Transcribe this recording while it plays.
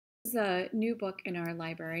is a new book in our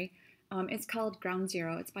library. It's called Ground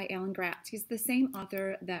Zero. It's by Alan Gratz. He's the same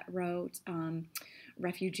author that wrote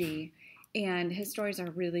Refugee, and his stories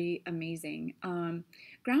are really amazing.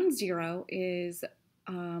 Ground Zero is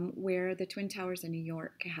where the Twin Towers in New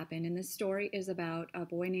York happen, and this story is about a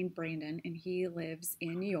boy named Brandon, and he lives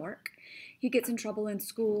in New York. He gets in trouble in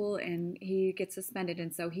school, and he gets suspended,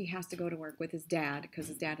 and so he has to go to work with his dad because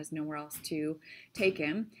his dad has nowhere else to take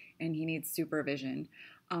him, and he needs supervision.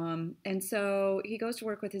 And so he goes to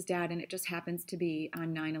work with his dad, and it just happens to be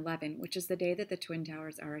on 9/11, which is the day that the Twin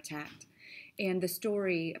Towers are attacked. And the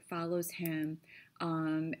story follows him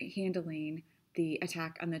handling the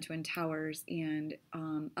attack on the Twin Towers and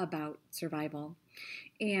about survival.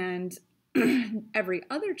 And every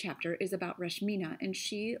other chapter is about Rashmina, and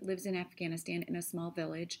she lives in Afghanistan in a small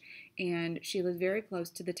village, and she lives very close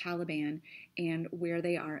to the Taliban and where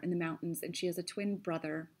they are in the mountains, and she has a twin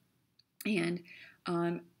brother. And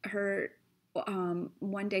her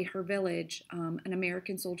one day, her village, an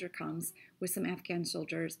American soldier comes with some Afghan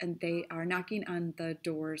soldiers, and they are knocking on the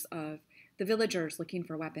doors of the villagers looking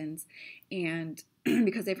for weapons, and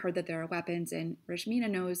because they've heard that there are weapons, and Rashmina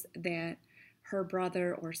knows that her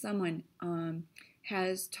brother or someone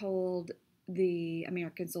has told the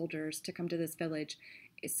American soldiers to come to this village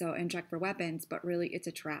and check for weapons, but really it's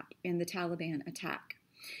a trap, and the Taliban attack.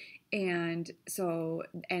 And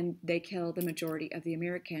they kill the majority of the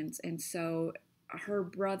Americans. And so her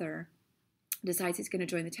brother decides he's going to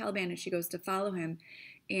join the Taliban, and she goes to follow him.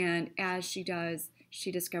 And as she does, she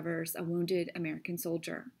discovers a wounded American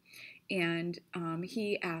soldier. And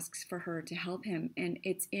he asks for her to help him. And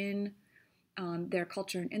it's in their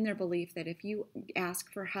culture and in their belief that if you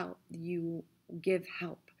ask for help, you give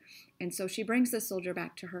help. And so she brings the soldier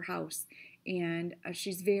back to her house, and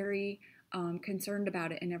she's very concerned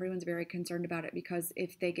about it, and everyone's very concerned about it because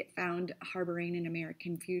if they get found harboring an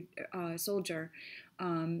American soldier,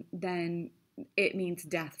 then it means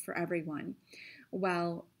death for everyone.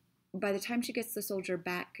 Well, by the time she gets the soldier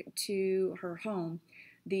back to her home,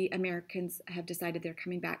 the Americans have decided they're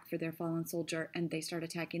coming back for their fallen soldier, and they start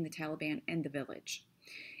attacking the Taliban and the village.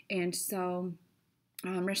 And so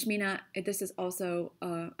Rashmina, this is also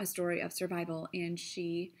a story of survival, and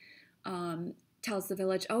she tells the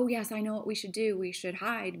village, oh, yes, I know what we should do. We should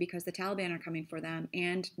hide because the Taliban are coming for them,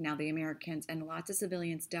 and now the Americans, and lots of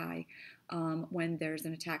civilians die when there's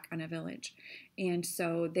an attack on a village. And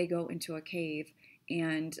so they go into a cave,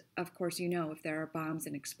 and of course, if there are bombs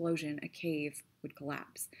and explosion, a cave would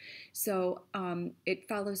collapse. So it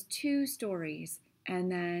follows two stories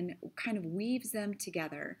and then kind of weaves them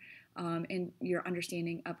together in your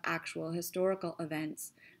understanding of actual historical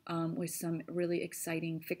events with some really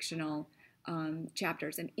exciting fictional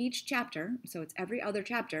chapters. And each chapter, so it's every other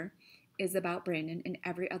chapter, is about Brandon, and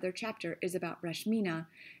every other chapter is about Rashmina.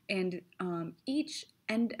 And each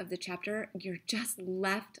end of the chapter, you're just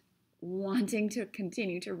left wanting to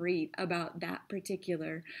continue to read about that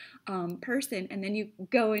particular person, and then you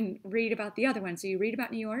go and read about the other one. So you read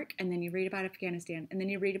about New York, and then you read about Afghanistan, and then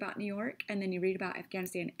you read about New York, and then you read about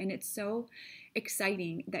Afghanistan, and it's so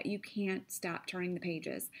exciting that you can't stop turning the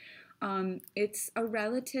pages. It's a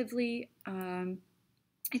relatively,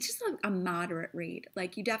 it's just a moderate read.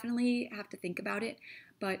 Like, you definitely have to think about it,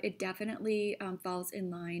 but it definitely falls in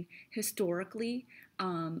line historically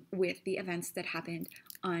with the events that happened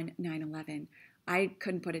on 9/11. I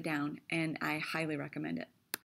couldn't put it down, and I highly recommend it.